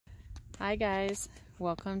Hi guys,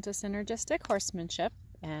 welcome to Synergistic Horsemanship,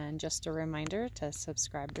 and just a reminder to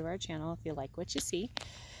subscribe to our channel if you like what you see.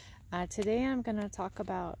 Today I'm going to talk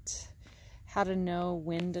about how to know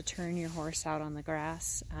when to turn your horse out on the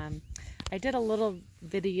grass. I did a little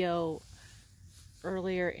video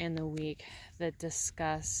earlier in the week that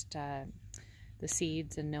discussed the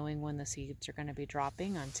seeds and knowing when the seeds are going to be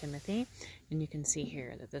dropping on Timothy, and you can see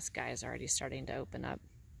here that this guy is already starting to open up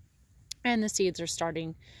and the seeds are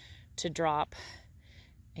starting to drop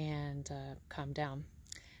and come down.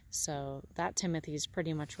 So that Timothy is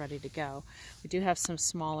pretty much ready to go. We do have some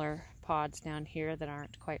smaller pods down here that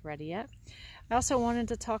aren't quite ready yet. I also wanted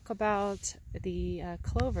to talk about the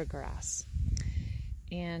clover grass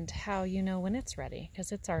and how you know when it's ready,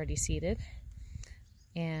 because it's already seeded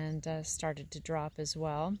and started to drop as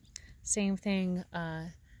well. Same thing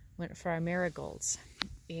went for our marigolds,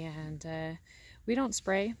 and we don't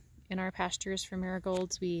spray in our pastures for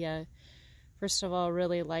marigolds. We first of all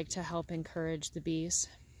really like to help encourage the bees,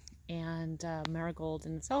 and marigold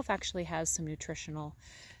in itself actually has some nutritional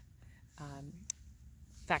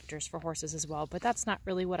factors for horses as well, but that's not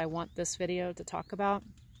really what I want this video to talk about.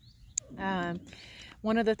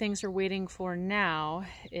 One of the things we're waiting for now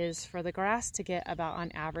is for the grass to get about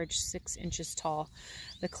on average 6 inches tall.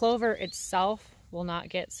 The clover itself will not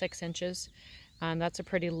get 6 inches. That's a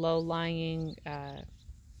pretty low-lying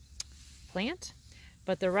plant,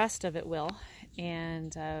 but the rest of it will.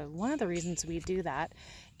 And one of the reasons we do that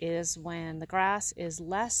is when the grass is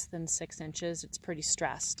less than 6 inches, it's pretty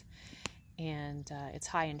stressed and it's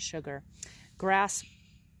high in sugar. Grass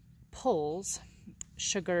pulls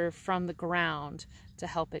sugar from the ground to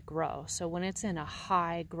help it grow. So when it's in a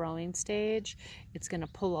high growing stage, it's going to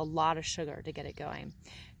pull a lot of sugar to get it going.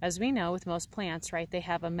 As we know with most plants, right, they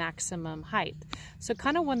have a maximum height. So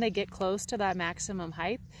kind of when they get close to that maximum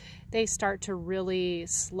height, they start to really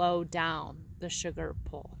slow down the sugar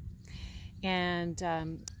pull. And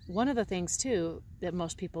one of the things too that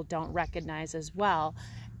most people don't recognize as well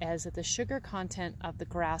is that the sugar content of the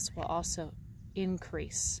grass will also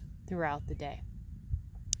increase throughout the day.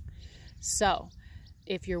 So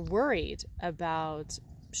if you're worried about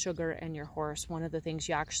sugar in your horse, one of the things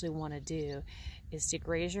you actually want to do is to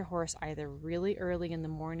graze your horse either really early in the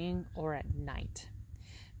morning or at night.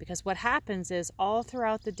 Because what happens is all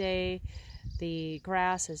throughout the day, the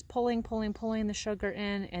grass is pulling the sugar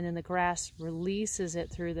in, and then the grass releases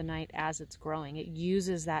it through the night as it's growing. It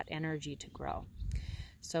uses that energy to grow.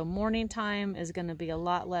 So morning time is going to be a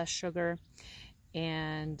lot less sugar,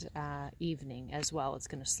 and evening as well. It's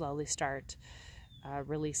going to slowly start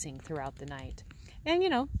releasing throughout the night. And you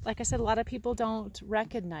know, like I said, a lot of people don't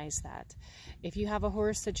recognize that. If you have a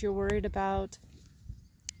horse that you're worried about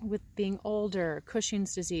with being older,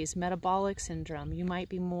 Cushing's disease, metabolic syndrome, you might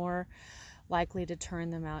be more likely to turn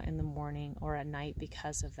them out in the morning or at night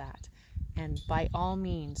because of that. And by all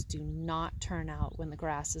means, do not turn out when the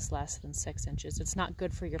grass is less than 6 inches. It's not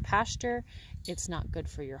good for your pasture. It's not good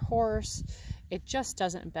for your horse. It just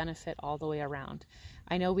doesn't benefit all the way around.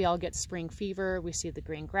 I know we all get spring fever. We see the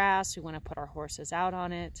green grass. We want to put our horses out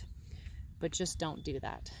on it, but just don't do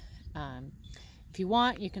that. If you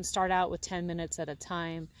want, you can start out with 10 minutes at a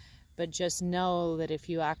time, but just know that if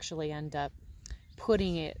you actually end up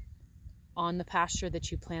putting it on the pasture that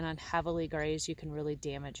you plan on heavily graze, you can really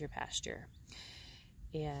damage your pasture.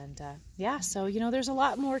 And yeah, so you know, there's a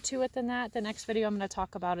lot more to it than that. The next video I'm going to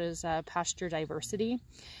talk about is pasture diversity,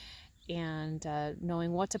 and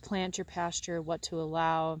knowing what to plant your pasture, what to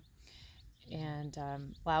allow and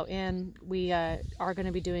allow in. We are going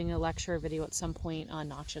to be doing a lecture video at some point on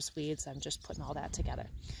noxious weeds. I'm just putting all that together.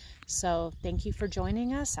 So thank you for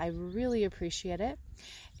joining us. I really appreciate it.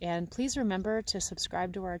 And please remember to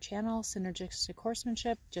subscribe to our channel, Synergistic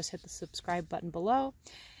Horsemanship. Just hit the subscribe button below.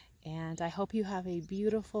 And I hope you have a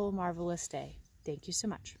beautiful, marvelous day. Thank you so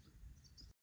much.